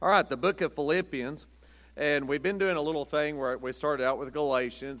All right, the book of Philippians, and we've been doing a little thing where we started out with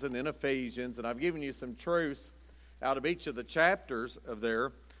Galatians and then Ephesians, and I've given you some truths out of each of the chapters of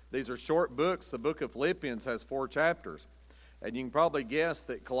there. These are short books. The book of Philippians has 4 chapters, and you can probably guess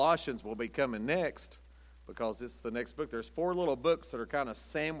that Colossians will be coming next because it's the next book. There's 4 little books that are kind of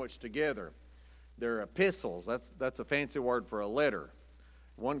sandwiched together. They're epistles. That's a fancy word for a letter.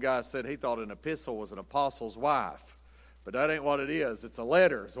 One guy said he thought an epistle was an apostle's wife. But that ain't what it is. It's a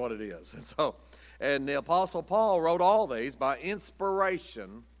letter is what it is. And the Apostle Paul wrote all these by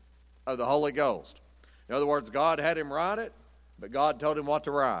inspiration of the Holy Ghost. In other words, God had him write it, but God told him what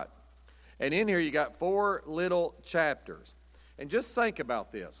to write. And in here you got 4 little chapters. And just think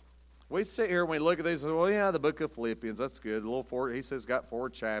about this. We sit here and we look at these and say, well, yeah, the book of Philippians, that's good. He says it's got 4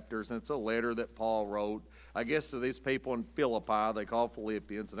 chapters, and it's a letter that Paul wrote, I guess, to these people in Philippi they call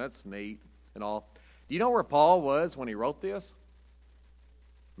Philippians, and that's neat and all. Do you know where Paul was when he wrote this?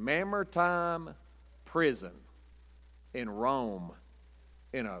 Mamertine prison in Rome,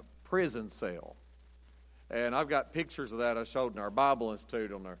 in a prison cell. And I've got pictures of that I showed in our Bible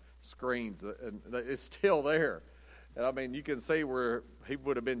Institute on our screens, and it's still there. And I mean, you can see where he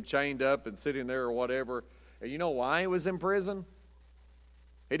would have been chained up and sitting there or whatever. And you know why he was in prison?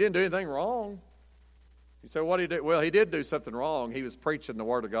 He didn't do anything wrong. You say, what did he do? Well, he did do something wrong. He was preaching the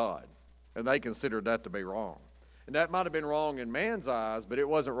Word of God. And they considered that to be wrong. And that might have been wrong in man's eyes, but it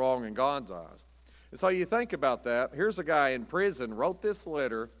wasn't wrong in God's eyes. And so you think about that. Here's a guy in prison, wrote this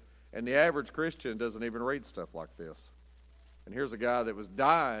letter, and the average Christian doesn't even read stuff like this. And here's a guy that was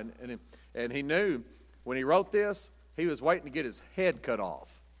dying, and he knew when he wrote this, he was waiting to get his head cut off.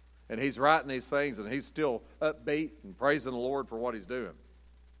 And he's writing these things, and he's still upbeat and praising the Lord for what he's doing.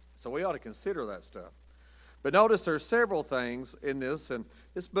 So we ought to consider that stuff. But notice there's several things in this, and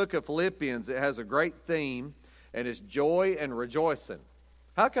this book of Philippians, it has a great theme, and it's joy and rejoicing.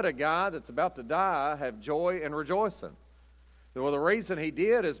 How could a guy that's about to die have joy and rejoicing? Well, the reason he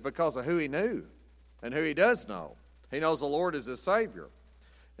did is because of who he knew and who he does know. He knows the Lord is his Savior.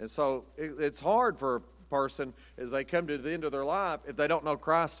 And so it's hard for a person as they come to the end of their life if they don't know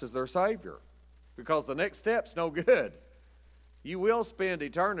Christ as their Savior, because the next step's no good. You will spend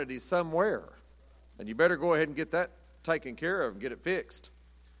eternity somewhere. And you better go ahead and get that taken care of and get it fixed.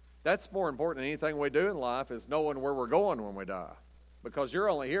 That's more important than anything we do in life, is knowing where we're going when we die. Because you're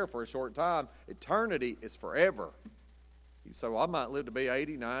only here for a short time. Eternity is forever. You say, well, I might live to be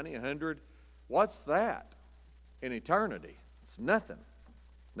 80, 90, 100. What's that in eternity? It's nothing.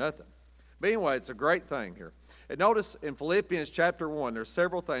 Nothing. But anyway, it's a great thing here. And notice in Philippians chapter 1, there's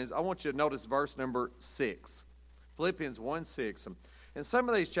several things. I want you to notice verse number 6. Philippians 1:6. In some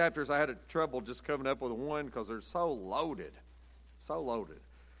of these chapters, I had trouble just coming up with one because they're so loaded. So loaded.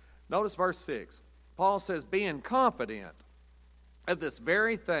 Notice verse 6. Paul says, being confident of this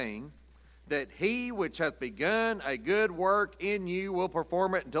very thing, that he which hath begun a good work in you will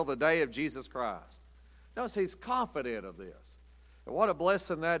perform it until the day of Jesus Christ. Notice he's confident of this. And what a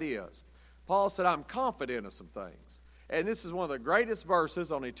blessing that is. Paul said, I'm confident of some things. And this is one of the greatest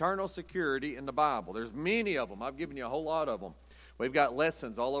verses on eternal security in the Bible. There's many of them. I've given you a whole lot of them. We've got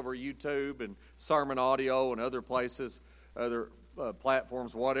lessons all over YouTube and sermon audio and other places, other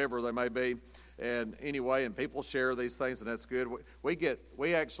platforms, whatever they may be. And anyway, and people share these things, and that's good.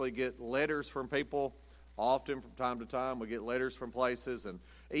 We actually get letters from people often from time to time. We get letters from places and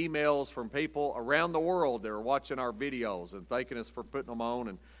emails from people around the world that are watching our videos and thanking us for putting them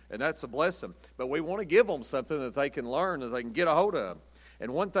on, and that's a blessing. But we want to give them something that they can learn, that they can get a hold of.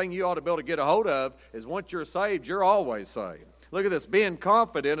 And one thing you ought to be able to get a hold of is once you're saved, you're always saved. Look at this, being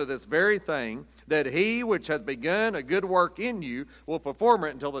confident of this very thing, that he which hath begun a good work in you will perform it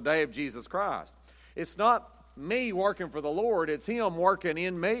until the day of Jesus Christ. It's not me working for the Lord, it's him working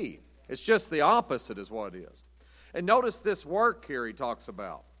in me. It's just the opposite is what it is. And notice this work here he talks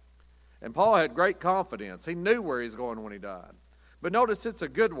about. And Paul had great confidence. He knew where he was going when he died. But notice it's a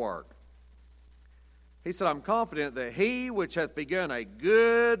good work. He said, I'm confident that he which hath begun a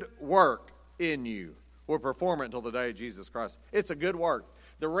good work in you will perform it until the day of Jesus Christ. It's a good work.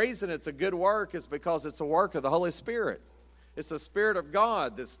 The reason it's a good work is because it's a work of the Holy Spirit. It's the Spirit of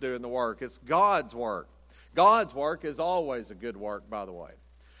God that's doing the work. It's God's work. God's work is always a good work, by the way.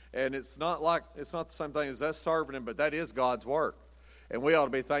 And it's not the same thing as us serving him, but that is God's work. And we ought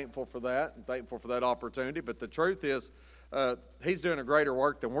to be thankful for that and thankful for that opportunity. But the truth is, he's doing a greater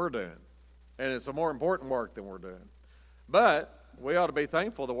work than we're doing. And it's a more important work than we're doing. But we ought to be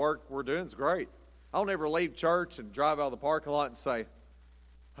thankful the work we're doing is great. I'll never leave church and drive out of the parking lot and say,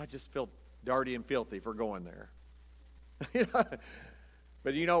 I just feel dirty and filthy for going there.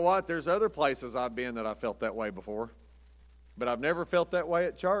 But you know what? There's other places I've been that I felt that way before. But I've never felt that way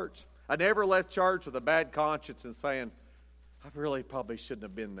at church. I never left church with a bad conscience and saying, I really probably shouldn't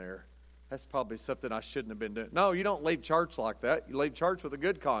have been there. That's probably something I shouldn't have been doing. No, you don't leave church like that. You leave church with a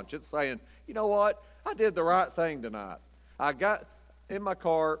good conscience saying, you know what? I did the right thing tonight. I got in my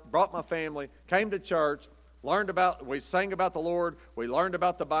car, brought my family, came to church, we sang about the Lord, we learned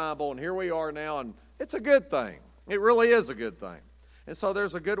about the Bible, and here we are now, and it's a good thing. It really is a good thing. And so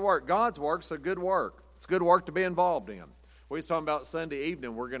there's a good work. God's work's a good work. It's good work to be involved in. We was talking about Sunday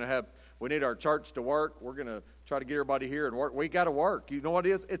evening. We need our church to work. We're going to try to get everybody here and work. We got to work. You know what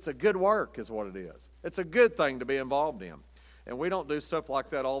it is? It's a good work is what it is. It's a good thing to be involved in. And we don't do stuff like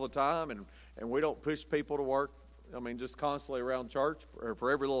that all the time, and we don't push people to work, just constantly around church for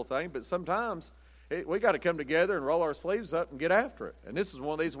every little thing. But sometimes we got to come together and roll our sleeves up and get after it. And this is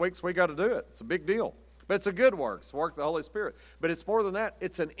one of these weeks we got to do it. It's a big deal. But it's a good work. It's the work of the Holy Spirit. But it's more than that.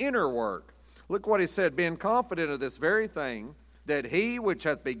 It's an inner work. Look what he said, being confident of this very thing, that he which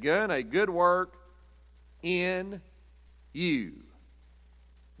hath begun a good work in you.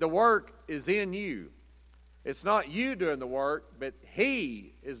 The work is in you. It's not you doing the work, but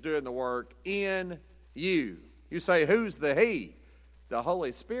he is doing the work in you. You say, who's the he? The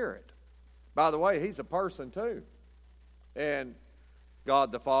Holy Spirit. By the way, he's a person too. And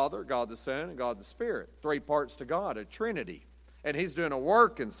God the Father, God the Son, and God the Spirit. 3 parts to God, a Trinity. And he's doing a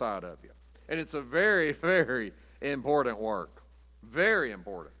work inside of you. And it's a very, very important work. Very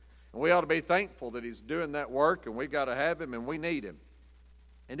important. And we ought to be thankful that he's doing that work, and we've got to have him, and we need him.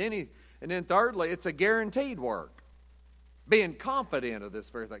 And then thirdly, it's a guaranteed work. Being confident of this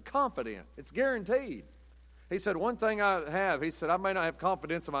very thing. Confident. It's guaranteed. He said, one thing I have, he said, I may not have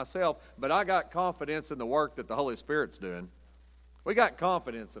confidence in myself, but I got confidence in the work that the Holy Spirit's doing. We got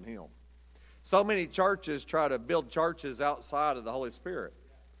confidence in him. So many churches try to build churches outside of the Holy Spirit.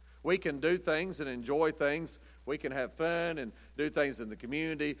 We can do things and enjoy things. We can have fun and do things in the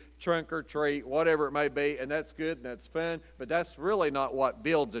community, trunk or treat, whatever it may be, and that's good and that's fun, but that's really not what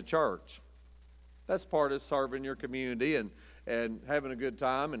builds a church. That's part of serving your community and having a good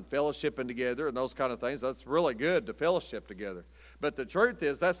time and fellowshipping together and those kind of things. That's really good to fellowship together. But the truth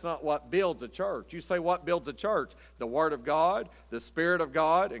is, that's not what builds a church. You say, what builds a church? The Word of God, the Spirit of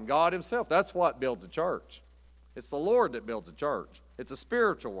God, and God himself. That's what builds a church. It's the Lord that builds a church. It's a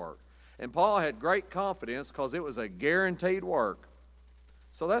spiritual work. And Paul had great confidence because it was a guaranteed work.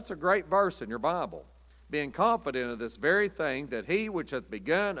 So that's a great verse in your Bible. Being confident of this very thing, that he which hath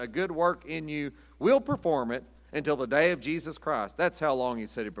begun a good work in you will perform it until the day of Jesus Christ. That's how long he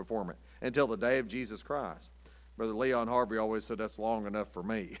said he'd perform it, until the day of Jesus Christ. Brother Leon Harvey always said that's long enough for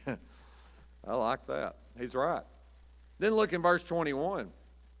me. I like that. He's right. Then look in verse 21.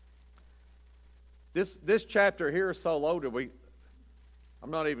 This chapter here is so loaded,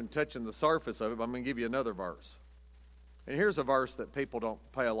 I'm not even touching the surface of it, but I'm going to give you another verse. And here's a verse that people don't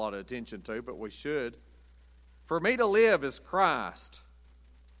pay a lot of attention to, but we should. For me to live is Christ,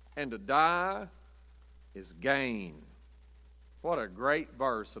 and to die is gain. What a great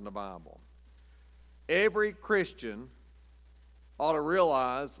verse in the Bible. Every Christian ought to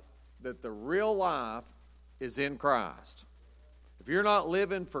realize that the real life is in Christ. If you're not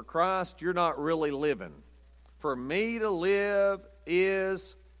living for Christ, you're not really living. For me to live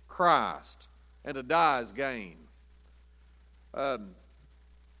is Christ, and to die is gain.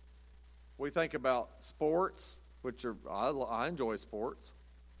 We think about sports, which I enjoy sports,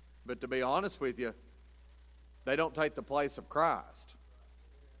 but to be honest with you, they don't take the place of Christ.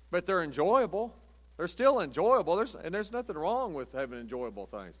 But they're enjoyable. They're still enjoyable. There's nothing wrong with having enjoyable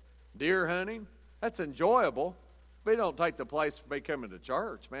things. Deer hunting, that's enjoyable, but it don't take the place of me coming to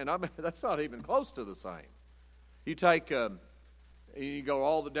church. Man, that's not even close to the same. You take, you go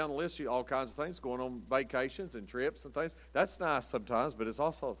all down the list, all kinds of things, going on vacations and trips and things. That's nice sometimes, but it's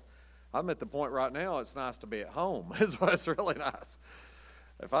also, I'm at the point right now, it's nice to be at home. It's really nice.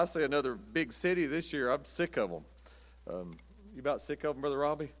 If I see another big city this year, I'm sick of them. You about sick of them, Brother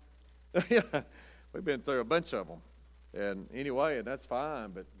Robbie? Yeah, we've been through a bunch of them. And anyway, and that's fine,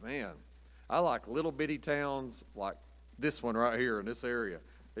 but man, I like little bitty towns like this one right here in this area.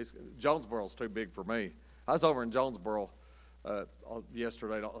 Jonesboro's too big for me. I was over in Jonesboro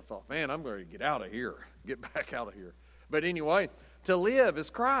yesterday, and I thought, man, I'm going to get out of here, get back out of here. But anyway, to live is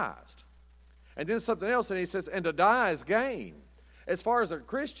Christ. And then something else, and he says, and to die is gain. As far as a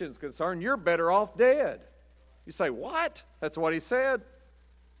Christian's concerned, you're better off dead. You say, what? That's what he said.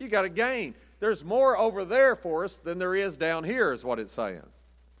 You got to gain. There's more over there for us than there is down here, is what it's saying.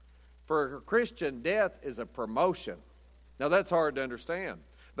 For a Christian, death is a promotion. Now, that's hard to understand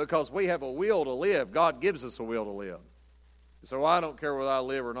because we have a will to live. God gives us a will to live. So I don't care whether I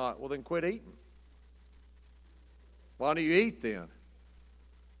live or not. Well, then quit eating. Why don't you eat then?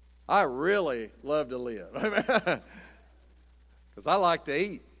 I really love to live. Because I like to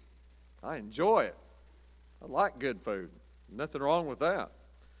eat. I enjoy it. I like good food. Nothing wrong with that.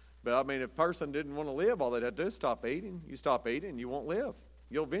 But I mean, if a person didn't want to live, all they'd have to do is stop eating. You stop eating, you won't live.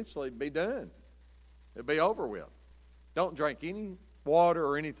 You'll eventually be done. It'll be over with. Don't drink any water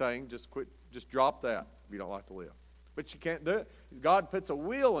or anything. Just quit. Just drop that if you don't like to live. But you can't do it. God puts a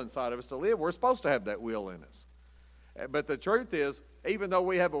will inside of us to live. We're supposed to have that will in us. But the truth is, even though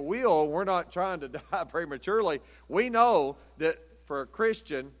we have a will, we're not trying to die prematurely. We know that for a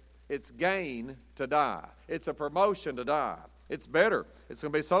Christian, it's gain to die. It's a promotion to die. It's better. It's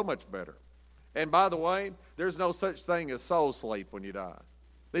going to be so much better. And by the way, there's no such thing as soul sleep when you die.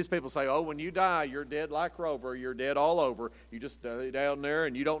 These people say, oh, when you die, you're dead like Rover. You're dead all over. You just stay down there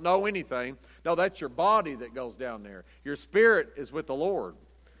and you don't know anything. No, that's your body that goes down there. Your spirit is with the Lord.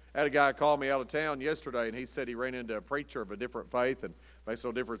 I had a guy call me out of town yesterday, and he said he ran into a preacher of a different faith, and it makes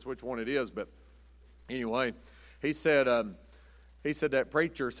no difference which one it is. But anyway, he said that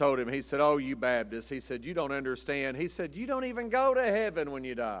preacher told him, he said, oh, you Baptists. He said, you don't understand. He said, you don't even go to heaven when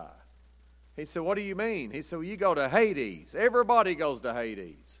you die. He said, what do you mean? He said, well, you go to Hades. Everybody goes to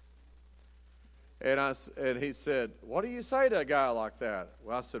Hades. And he said, what do you say to a guy like that?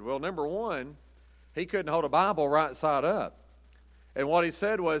 Well, I said, well, number one, he couldn't hold a Bible right side up. And what he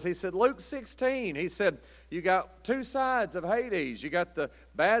said was, he said, Luke 16, he said, you got two sides of Hades. You got the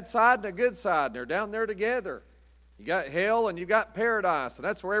bad side and the good side, and they're down there together. You got hell and you got paradise, and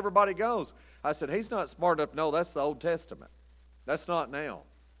that's where everybody goes. I said, he's not smart enough to know that's the Old Testament. That's not now.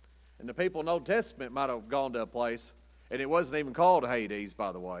 And the people in the Old Testament might have gone to a place, and it wasn't even called Hades,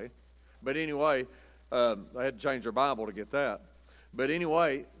 by the way. But anyway, they had to change their Bible to get that. But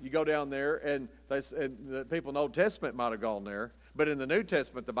anyway, you go down there, and the people in the Old Testament might have gone there. But in the New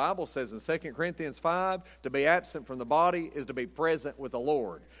Testament, the Bible says in 2 Corinthians 5, to be absent from the body is to be present with the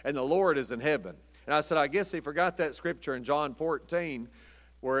Lord. And the Lord is in heaven. And I said, I guess he forgot that scripture in John 14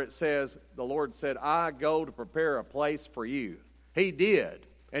 where it says, the Lord said, I go to prepare a place for you. He did.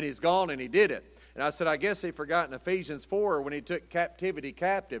 And he's gone and he did it. And I said, I guess he forgot in Ephesians 4 when he took captivity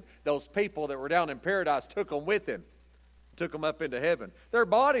captive. Those people that were down in paradise took them with him. Took them up into heaven. Their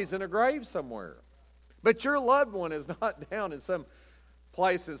body's in a grave somewhere. But your loved one is not down in some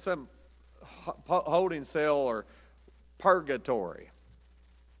place, in some holding cell or purgatory.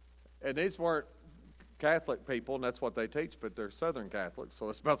 And these weren't Catholic people, and that's what they teach, but they're Southern Catholics, so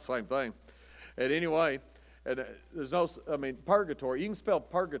it's about the same thing. And anyway, there's no, purgatory. You can spell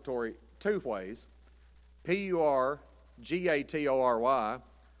purgatory two ways. P-U-R-G-A-T-O-R-Y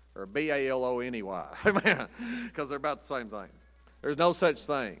or B-A-L-O-N-E-Y. Amen. Because they're about the same thing. There's no such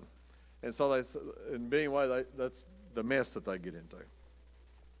thing. And so that's the mess that they get into.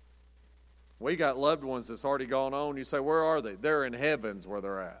 We got loved ones that's already gone on. You say, where are they? They're in heavens where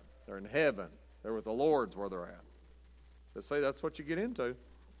they're at. They're in heaven. They're with the Lord's where they're at. But say that's what you get into.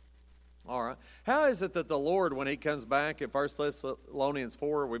 All right. How is it that the Lord, when he comes back in 1 Thessalonians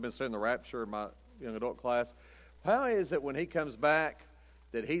 4, we've been studying the rapture in my young adult class. How is it when he comes back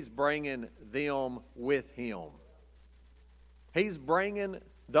that he's bringing them with him? He's bringing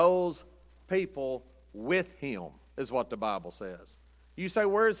those people with him, is what the Bible says. You say,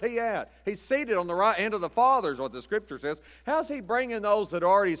 where's he at? He's seated on the right hand of the Father, is what the Scripture says. How's he bringing those that are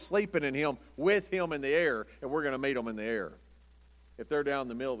already sleeping in him with him in the air, and we're going to meet them in the air if they're down in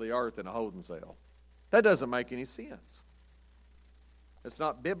the middle of the earth in a holding cell? That doesn't make any sense. It's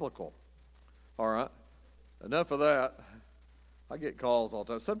not biblical. All right, enough of that. I get calls all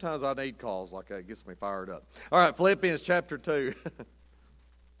the time. Sometimes I need calls like that. It gets me fired up. All right, Philippians chapter 2.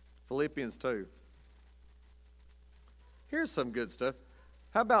 Philippians 2. Here's some good stuff.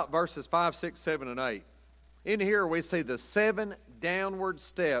 How about verses 5, 6, 7, and 8? In here we see the 7 downward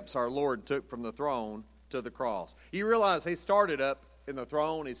steps our Lord took from the throne to the cross. You realize he started up in the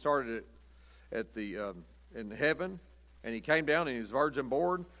throne. He started at in heaven, and he came down and he was virgin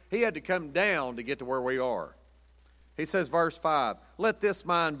born. He had to come down to get to where we are. He says, verse 5, let this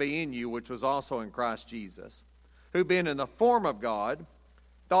mind be in you, which was also in Christ Jesus, who being in the form of God,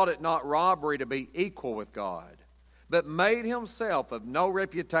 thought it not robbery to be equal with God, but made himself of no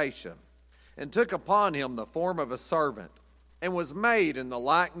reputation, and took upon him the form of a servant, and was made in the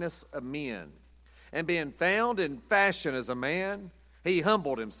likeness of men. And being found in fashion as a man, he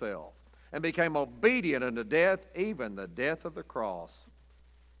humbled himself, and became obedient unto death, even the death of the cross.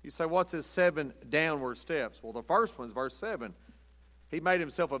 You say, what's his 7 downward steps? Well, the first one's verse 7. He made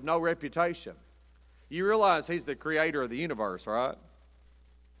himself of no reputation. You realize he's the creator of the universe, right?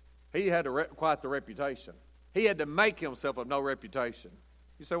 He had quite the reputation. He had to make himself of no reputation.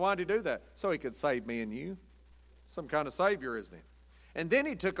 You say, why did he do that? So he could save me and you. some kind of Savior, isn't he? And then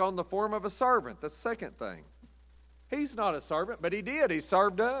he took on the form of a servant. That's the second thing. He's not a servant, but he did. He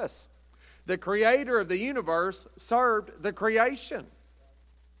served us. The creator of the universe served the creation.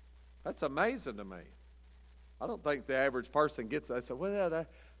 That's amazing to me. I don't think the average person gets that. They say, well,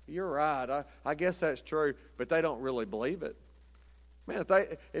 you're right. I guess that's true, but they don't really believe it. Man,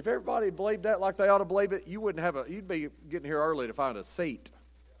 if everybody believed that like they ought to believe it, you'd be getting here early to find a seat.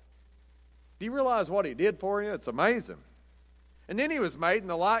 Do you realize what he did for you? It's amazing. And then he was made in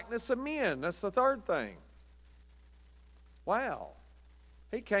the likeness of men. That's the third thing. Wow.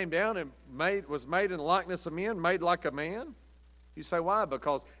 He came down and was made in the likeness of men, made like a man. You say, why?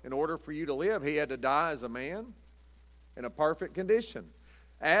 Because in order for you to live, he had to die as a man in a perfect condition.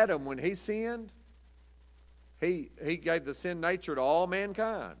 Adam, when he sinned, he gave the sin nature to all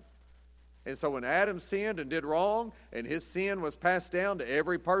mankind. And so when Adam sinned and did wrong, and his sin was passed down to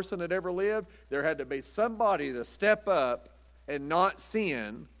every person that ever lived, there had to be somebody to step up and not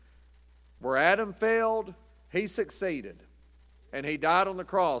sin. Where Adam failed, he succeeded. And he died on the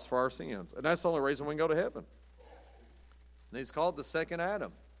cross for our sins. And that's the only reason we can go to heaven. And he's called the second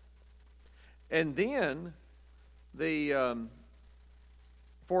Adam. And then the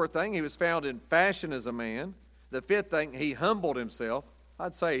fourth thing, he was found in fashion as a man. The fifth thing, he humbled himself.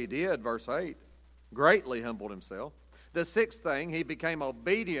 I'd say he did, verse 8. Greatly humbled himself. The sixth thing, he became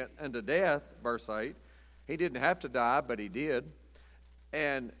obedient unto death, verse 8. He didn't have to die, but he did.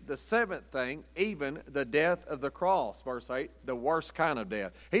 And the seventh thing, even the death of the cross, verse 8, the worst kind of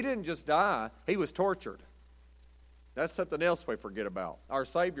death. He didn't just die, he was tortured. That's something else we forget about. Our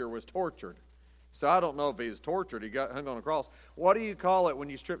Savior was tortured. So I don't know if he was tortured, he got hung on a cross. What do you call it when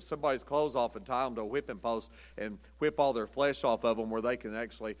you strip somebody's clothes off and tie them to a whipping post and whip all their flesh off of them where they can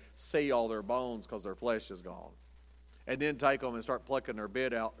actually see all their bones because their flesh is gone? And then take them and start plucking their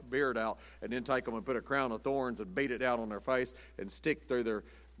beard out, and then take them and put a crown of thorns and beat it down on their face and stick through their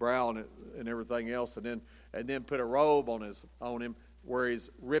brow and everything else, and then put a robe on him where he's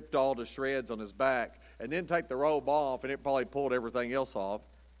ripped all to shreds on his back, and then take the robe off, and it probably pulled everything else off,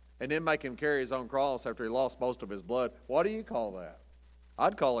 and then make him carry his own cross after he lost most of his blood. What do you call that?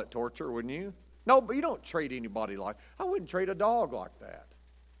 I'd call it torture, wouldn't you? No, but you don't treat anybody like, I wouldn't treat a dog like that.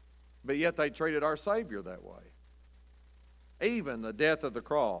 But yet they treated our Savior that way. Even the death of the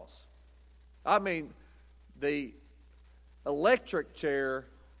cross. I mean, the electric chair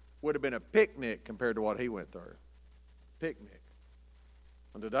would have been a picnic compared to what he went through. Picnic.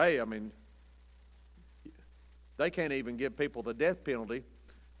 And today, I mean, they can't even give people the death penalty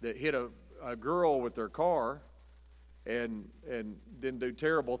that hit a girl with their car and then do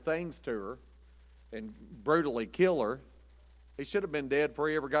terrible things to her and brutally kill her. He should have been dead before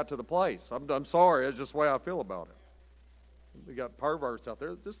he ever got to the place. I'm sorry, that's just the way I feel about it. We got perverts out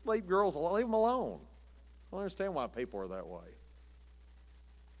there. Just leave girls alone. Leave them alone. I don't understand why people are that way.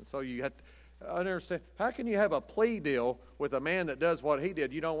 And so you have to, I understand. How can you have a plea deal with a man that does what he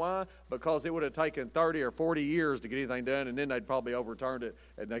did? You know why? Because it would have taken 30 or 40 years to get anything done, and then they'd probably overturned it,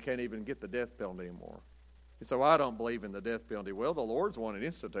 and they can't even get the death penalty anymore. And so I don't believe in the death penalty. Well, the Lord's one that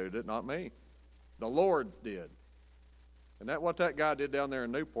instituted it, not me. The Lord did. And what that guy did down there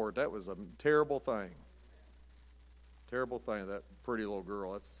in Newport, that was a terrible thing. Terrible thing, that pretty little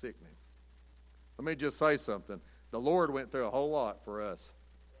girl. That's sickening. Let me just say something. The Lord went through a whole lot for us.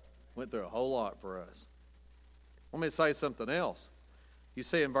 Went through a whole lot for us. Let me say something else. You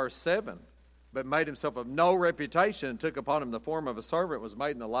see in verse 7, but made himself of no reputation and took upon him the form of a servant, was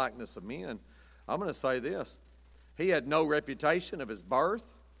made in the likeness of men. I'm going to say this. He had no reputation of his birth.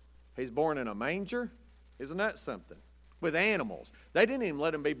 He's born in a manger. Isn't that something? With animals. They didn't even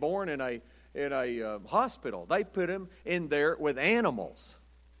let him be born in a hospital. They put him in there with animals.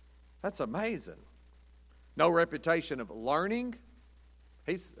 That's amazing. No reputation of learning.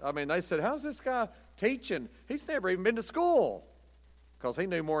 They said, how's this guy teaching? He's never even been to school. Because he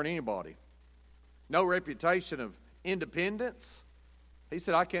knew more than anybody. No reputation of independence. He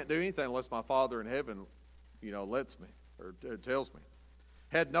said, I can't do anything unless my Father in heaven, lets me or tells me.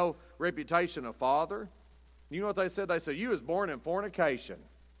 Had no reputation of father. You know what they said? They said, you was born in fornication.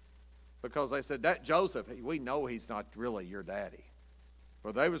 Because they said, that Joseph, we know he's not really your daddy.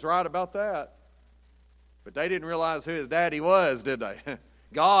 Well, they was right about that. But they didn't realize who his daddy was, did they?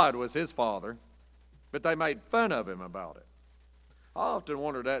 God was his father. But they made fun of him about it. I often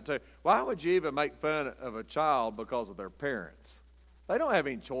wondered that too. Why would you even make fun of a child because of their parents? They don't have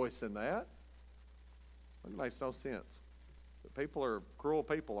any choice in that. It makes no sense. But people are cruel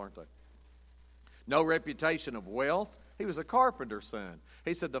people, aren't they? No reputation of wealth. He was a carpenter's son.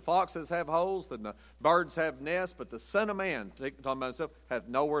 He said the foxes have holes and the birds have nests, but the Son of Man, talking about himself, hath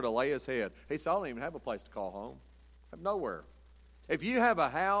nowhere to lay his head. He said, I don't even have a place to call home. Have nowhere. If you have a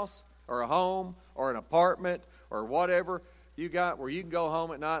house or a home or an apartment or whatever you got where you can go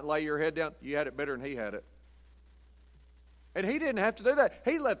home at night and lay your head down, you had it better than he had it. And he didn't have to do that.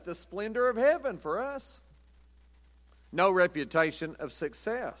 He left the splendor of heaven for us. No reputation of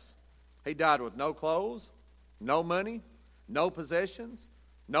success. He died with no clothes, no money, no possessions,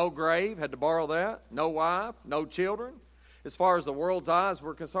 no grave, had to borrow that, no wife, no children. As far as the world's eyes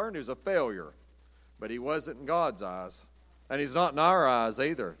were concerned, he was a failure. But he wasn't in God's eyes. And he's not in our eyes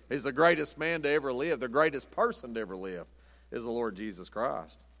either. He's the greatest man to ever live. The greatest person to ever live is the Lord Jesus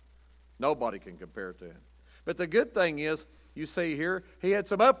Christ. Nobody can compare to him. But the good thing is, you see here, he had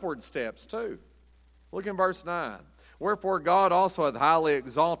some upward steps too. Look in verse 9. Wherefore God also hath highly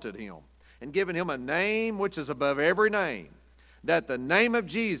exalted him, and given him a name which is above every name, that the name of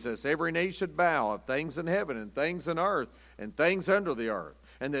Jesus every knee should bow, of things in heaven and things in earth and things under the earth,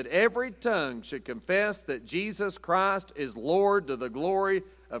 and that every tongue should confess that Jesus Christ is Lord, to the glory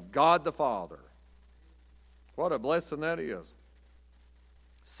of God the Father. What a blessing that is.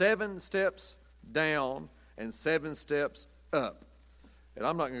 7 steps down and 7 steps up. And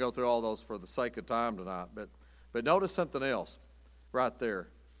I'm not going to go through all those for the sake of time tonight, but notice something else right there.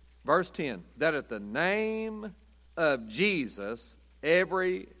 Verse 10, that at the name of Jesus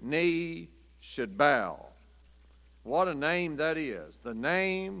every knee should bow. What a name that is. The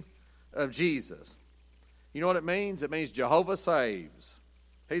name of Jesus. You know what it means? It means Jehovah saves.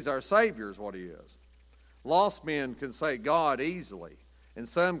 He's our Savior is what he is. Lost men can say God easily, and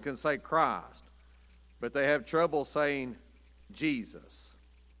some can say Christ, but they have trouble saying Jesus,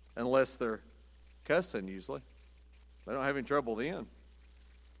 unless they're cussing usually. They don't have any trouble then.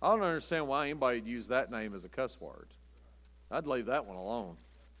 I don't understand why anybody would use that name as a cuss word. I'd leave that one alone.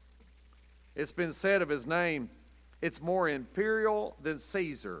 It's been said of his name, it's more imperial than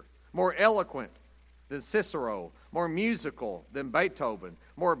Caesar, more eloquent than Cicero, more musical than Beethoven,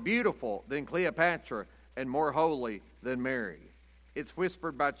 more beautiful than Cleopatra, and more holy than Mary. It's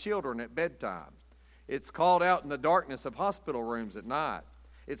whispered by children at bedtime. It's called out in the darkness of hospital rooms at night.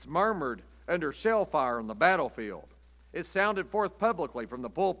 It's murmured under shell fire on the battlefield. It's sounded forth publicly from the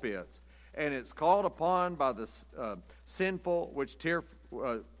pulpits. And it's called upon by the sinful, which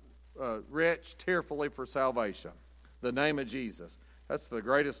rich tearfully for salvation. The name of Jesus. That's the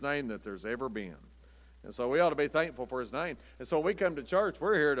greatest name that there's ever been. And so we ought to be thankful for his name. And so when we come to church,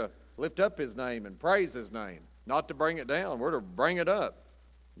 we're here to lift up his name and praise his name. Not to bring it down. We're to bring it up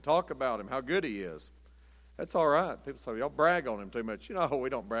and talk about him, how good he is. That's all right. People say, y'all brag on him too much. You know, we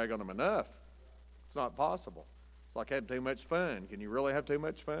don't brag on him enough. It's not possible. It's like having too much fun. Can you really have too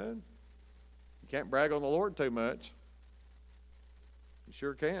much fun? You can't brag on the Lord too much. You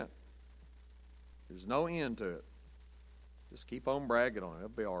sure can't. There's no end to it. Just keep on bragging on it. It'll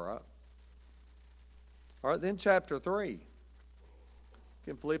be all right. All right, then chapter 3.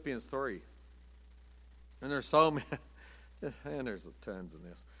 In Philippians 3. And there's so many, and there's tons in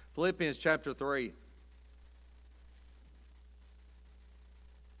this. Philippians chapter 3.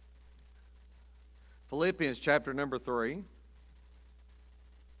 Philippians chapter number 3.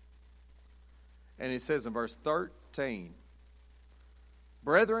 And it says in verse 13,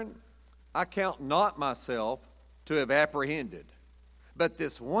 Brethren, I count not myself to have apprehended, but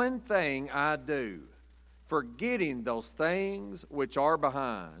this one thing I do, forgetting those things which are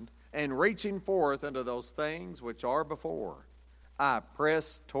behind, and reaching forth unto those things which are before, I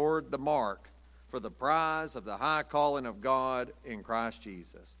press toward the mark for the prize of the high calling of God in Christ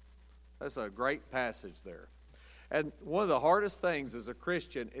Jesus. That's a great passage there. And one of the hardest things as a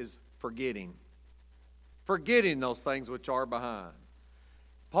Christian is forgetting. Forgetting those things which are behind.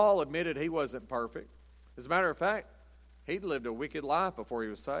 Paul admitted he wasn't perfect. As a matter of fact, he'd lived a wicked life before he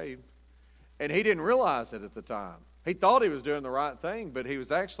was saved. And he didn't realize it at the time. He thought he was doing the right thing, but he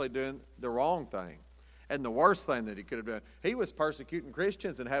was actually doing the wrong thing. And the worst thing that he could have done, he was persecuting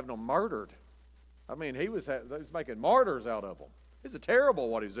Christians and having them murdered. I mean, he was making martyrs out of them. It's terrible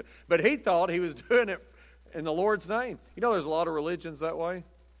what he was doing. But he thought he was doing it in the Lord's name. You know, there's a lot of religions that way.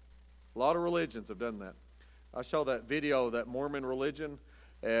 A lot of religions have done that. I show that video of that Mormon religion,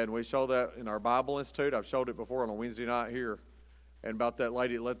 and we show that in our Bible Institute. I've showed it before on a Wednesday night here. And about that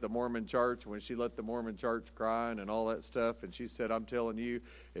lady that left the Mormon church, when she left the Mormon church crying and all that stuff, and she said, I'm telling you,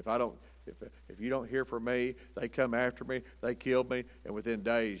 if you don't hear from me, they come after me, they killed me, and within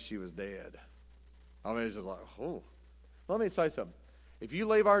days she was dead. I mean, it's just like, oh. Let me say something. If you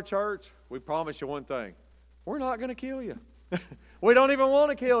leave our church, we promise you one thing. We're not going to kill you. We don't even want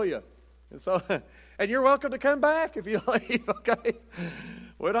to kill you. And you're welcome to come back if you leave, okay?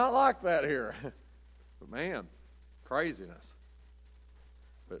 We're not like that here. But man, craziness.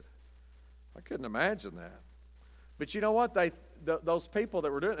 But I couldn't imagine that. But you know what? Those people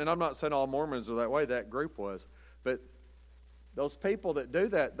that were doing it, and I'm not saying all Mormons are that way, that group was, but those people that do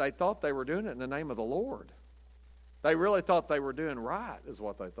that, they thought they were doing it in the name of the Lord. They really thought they were doing right, is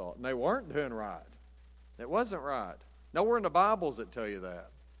what they thought. And they weren't doing right. It wasn't right. Nowhere in the Bibles that tell you that.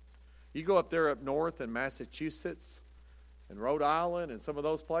 You go up there up north in Massachusetts and Rhode Island and some of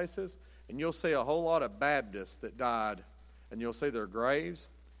those places, and you'll see a whole lot of Baptists that died, and you'll see their graves.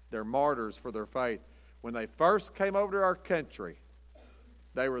 They're martyrs for their faith. When they first came over to our country,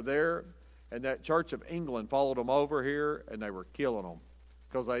 they were there, and that Church of England followed them over here, and they were killing them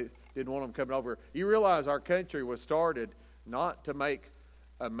because they didn't want them coming over. You realize our country was started not to make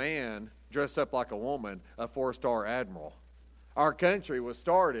a man dressed up like a woman a 4-star admiral. Our country was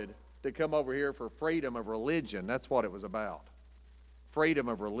started to come over here for freedom of religion. That's what it was about. Freedom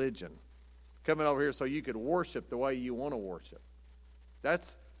of religion. Coming over here so you could worship the way you want to worship.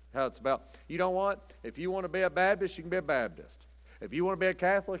 That's how it's about. You know what? If you want to be a Baptist, you can be a Baptist. If you want to be a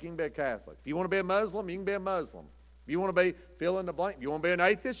Catholic, you can be a Catholic. If you want to be a Muslim, you can be a Muslim. If you want to be fill in the blank, if you want to be an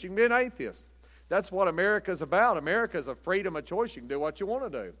atheist, you can be an atheist. That's what America's about. America's a freedom of choice. You can do what you want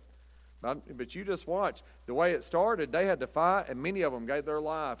to do. But you just watch. The way it started, they had to fight, and many of them gave their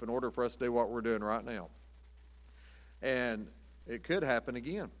life in order for us to do what we're doing right now. And it could happen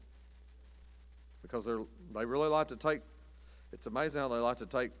again. Because they really like to take, it's amazing how they like to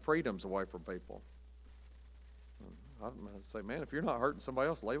take freedoms away from people. I'd say, man, if you're not hurting somebody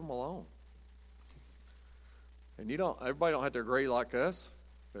else, leave them alone. And everybody don't have to agree like us,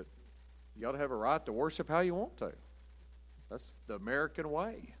 but you ought to have a right to worship how you want to. That's the American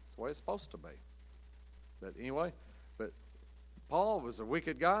way. It's the way it's supposed to be. But anyway, Paul was a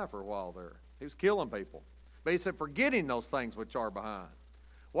wicked guy for a while there. He was killing people. But he said, forgetting those things which are behind.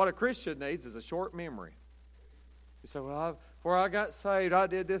 What a Christian needs is a short memory. You say, well, before I got saved, I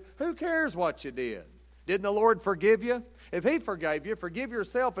did this. Who cares what you did? Didn't the Lord forgive you? If He forgave you, forgive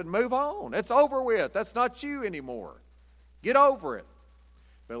yourself and move on. It's over with. That's not you anymore. Get over it.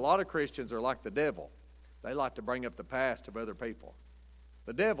 But a lot of Christians are like the devil. They like to bring up the past of other people.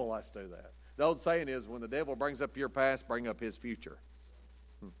 The devil likes to do that. The old saying is, when the devil brings up your past, bring up his future.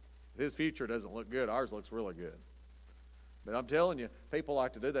 His future doesn't look good. Ours looks really good. But I'm telling you, people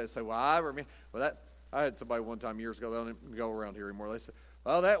like to do that. They say, well, I had somebody one time years ago, they don't even go around here anymore. They said,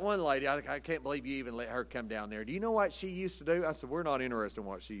 well, that one lady, I can't believe you even let her come down there. Do you know what she used to do? I said, we're not interested in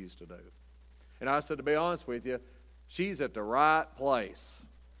what she used to do. And I said, to be honest with you, she's at the right place.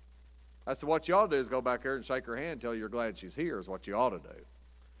 I said, what you ought to do is go back there and shake her hand and tell her you're glad she's here is what you ought to do.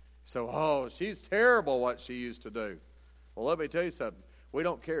 So, she's terrible what she used to do. Well, let me tell you something. We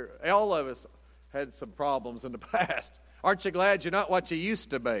don't care. All of us had some problems in the past. Aren't you glad you're not what you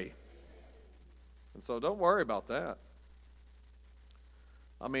used to be? And so don't worry about that.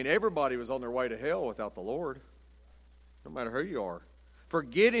 I mean, everybody was on their way to hell without the Lord, no matter who you are.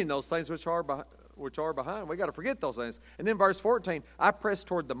 Forgetting those things which are behind. We got to forget those things. And then verse 14, I press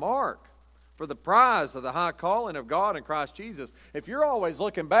toward the mark for the prize of the high calling of God in Christ Jesus. If you're always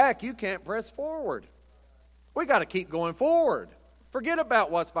looking back, you can't press forward. We got to keep going forward. Forget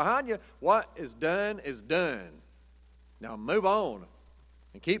about what's behind you. What is done is done. Now move on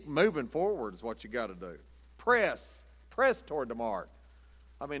and keep moving forward is what you got to do. Press toward the mark.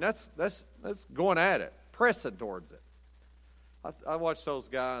 I mean, that's going at it, pressing towards it. I watched those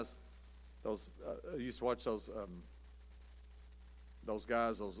guys. I used to watch those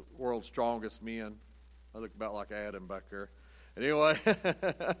guys, those world's strongest men. I look about like Adam back there. Anyway,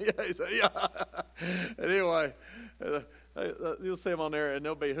 Anyway, you'll see them on there, and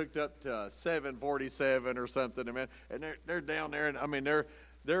they'll be hooked up to 747 or something, and they're down there, and I mean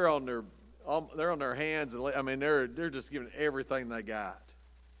they're on their hands, and I mean they're just giving everything they got,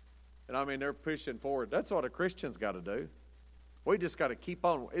 and I mean they're pushing forward. That's what a Christian's got to do. We just got to keep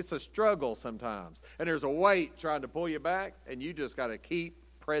on. It's a struggle sometimes, and there's a weight trying to pull you back, and you just got to keep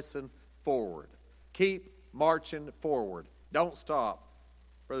pressing forward, keep marching forward. Don't stop.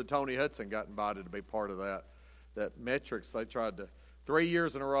 Brother Tony Hudson got invited to be part of that metrics. They tried to 3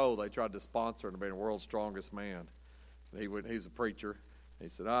 years in a row. They tried to sponsor him to be the world's strongest man. And he's a preacher. He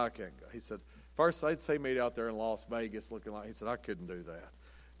said, I can't go. He said, first they'd see me out there in Las Vegas looking like. He said, I couldn't do that.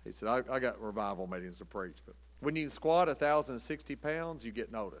 He said, I got revival meetings to preach, but when you squat 1,060 pounds, you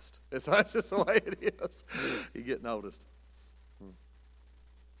get noticed. That's just the way it is. You get noticed.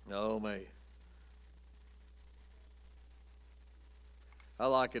 Oh me. I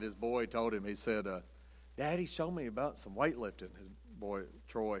like it. His boy told him, he said, Daddy, show me about some weightlifting. His boy,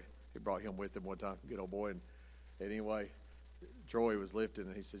 Troy, he brought him with him one time, good old boy. And anyway, Troy was lifting,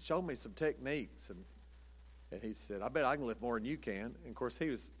 and he said, show me some techniques. And he said, I bet I can lift more than you can. And, of course, he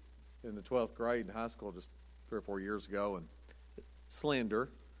was in the 12th grade in high school, just 3 or 4 years ago, and slender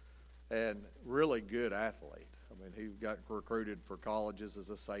and really good athlete. I mean, he got recruited for colleges as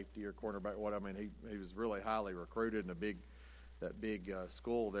a safety or cornerback. He was really highly recruited in that big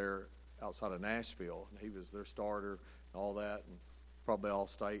school there outside of Nashville. And he was their starter and all that, and probably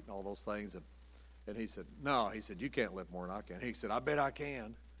All-State and all those things. And he said, no, he said, you can't lift more than I can. He said, I bet I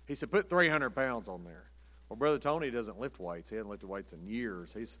can. He said, put 300 pounds on there. Well, Brother Tony doesn't lift weights. He hasn't lifted weights in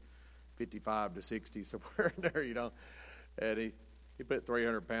years. He's 55 to 60, somewhere in there, And he put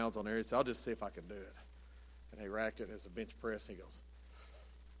 300 pounds on there. He said, I'll just see if I can do it. And he racked it as a bench press. He goes,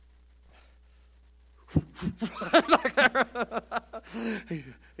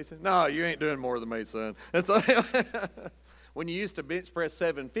 he said, no, you ain't doing more than me, son. And so when you used to bench press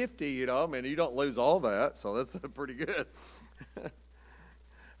 750, you don't lose all that. So that's pretty good.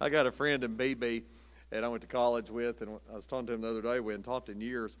 I got a friend in BB, and I went to college with, and I was talking to him the other day. We hadn't talked in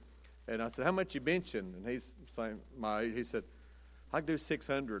years. And I said, how much you benching? And he's saying my age. He said, I can do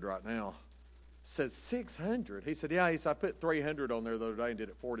 600 right now. I said, 600? He said, yeah. He said, I put 300 on there the other day and did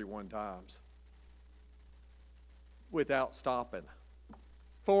it 41 times without stopping.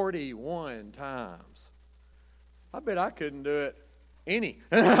 41 times. I bet I couldn't do it any.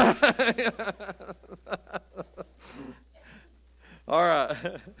 All right.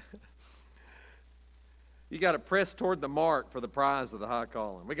 You got to press toward the mark for the prize of the high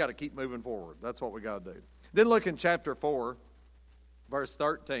calling. We got to keep moving forward. That's what we got to do. Then look in chapter 4, verse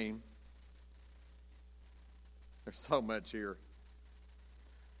 13. There's so much here.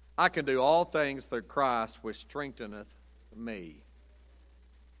 I can do all things through Christ which strengtheneth me.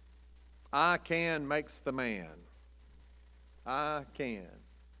 I can makes the man. I can.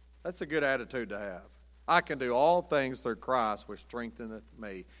 That's a good attitude to have. I can do all things through Christ which strengtheneth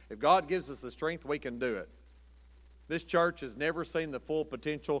me. If God gives us the strength, we can do it. This church has never seen the full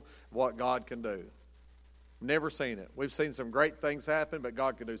potential of what God can do. Never seen it. We've seen some great things happen, but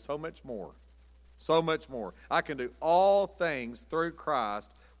God can do so much more. So much more. I can do all things through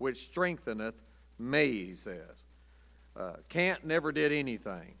Christ which strengtheneth me, he says. Can't never did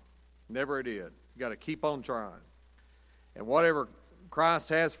anything. Never did. You got to keep on trying. And whatever Christ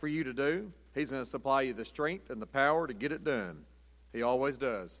has for you to do, he's going to supply you the strength and the power to get it done. He always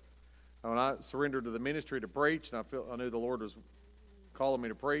does. When I surrendered to the ministry to preach, and I knew the Lord was calling me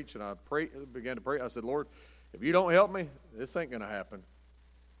to preach, and I began to preach, I said, Lord, if you don't help me, this ain't going to happen.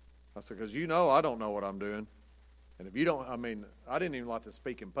 I said, because I don't know what I'm doing. And if you don't, I didn't even like to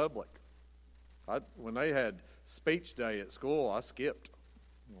speak in public. When they had speech day at school, I skipped.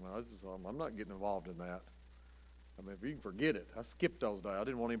 I'm not getting involved in that. If you can forget it, I skipped those days. I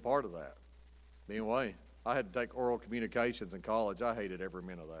didn't want any part of that. Anyway, I had to take oral communications in college. I hated every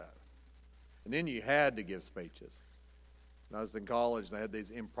minute of that. And then you had to give speeches. When I was in college, they had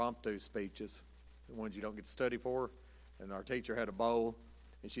these impromptu speeches, the ones you don't get to study for. And our teacher had a bowl.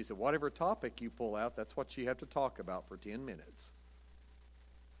 And she said, whatever topic you pull out, that's what you have to talk about for 10 minutes.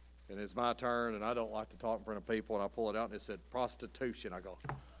 And it's my turn, and I don't like to talk in front of people, and I pull it out, and it said prostitution. I go,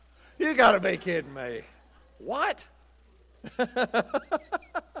 you got to be kidding me. What?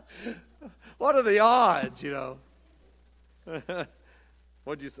 What are the odds,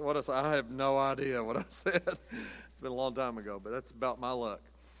 What did I say? I have no idea what I said. It's been a long time ago, but that's about my luck.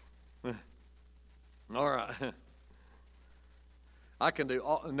 All right. I can do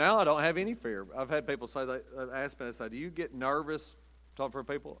now. I don't have any fear. I've had people say they've asked me. They say, "Do you get nervous talking for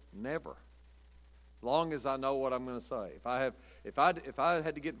people?" Never. As long as I know what I'm going to say. If I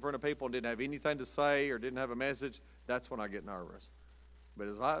had to get in front of people and didn't have anything to say or didn't have a message, that's when I get nervous. But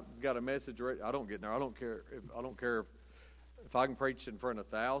if I've got a message ready, I don't get nervous. I don't care if I can preach in front of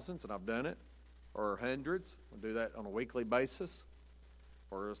thousands, and I've done it, or hundreds. I do that on a weekly basis,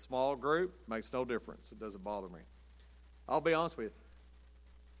 or a small group. Makes no difference. It doesn't bother me. I'll be honest with you.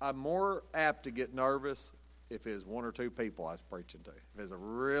 I'm more apt to get nervous if it's one or two people I was preaching to. If it's a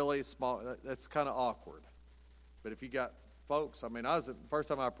really small, that's kind of awkward. But if you got folks, the first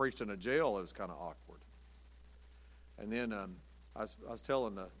time I preached in a jail, it was kind of awkward. And then I was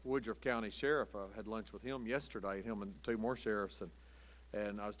telling the Woodruff County Sheriff, I had lunch with him yesterday, him and two more sheriffs,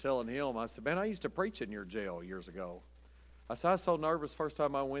 and I was telling him, I said, man, I used to preach in your jail years ago. I said, I was so nervous first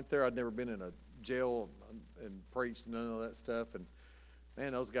time I went there. I'd never been in a jail and preached none of that stuff, and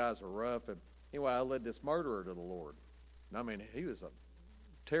man, those guys were rough. And anyway, I led this murderer to the Lord. And he was a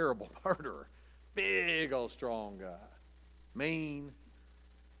terrible murderer. Big old strong guy. Mean.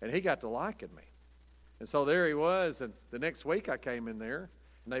 And he got to liking me. And so there he was. And the next week I came in there,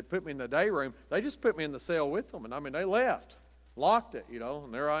 and they put me in the day room. They just put me in the cell with them. And they left. Locked it,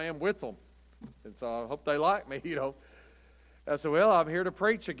 and there I am with them. And so I hope they like me, I said, well, I'm here to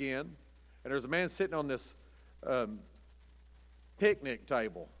preach again. And there's a man sitting on this picnic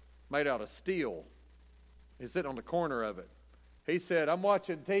table made out of steel. He's sitting on the corner of it. He said, I'm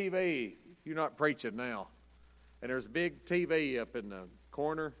watching TV. You're not preaching now. And there's a big TV up in the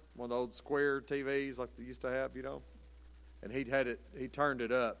corner, one of the old square TVs like they used to have, you know. And he turned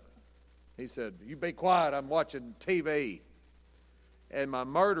it up. He said, you be quiet, I'm watching TV. And my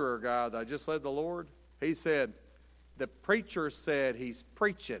murderer guy that I just led the Lord, he said, the preacher said he's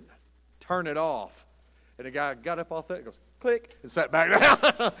preaching. Turn it off. And the guy got up off that and goes, click, and sat back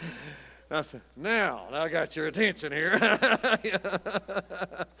down. And I said, now I got your attention here.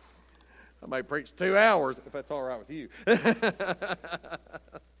 I may preach 2 hours if that's all right with you.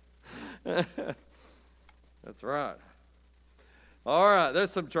 That's right. All right,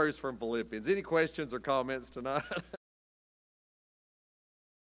 there's some truths from Philippians. Any questions or comments tonight?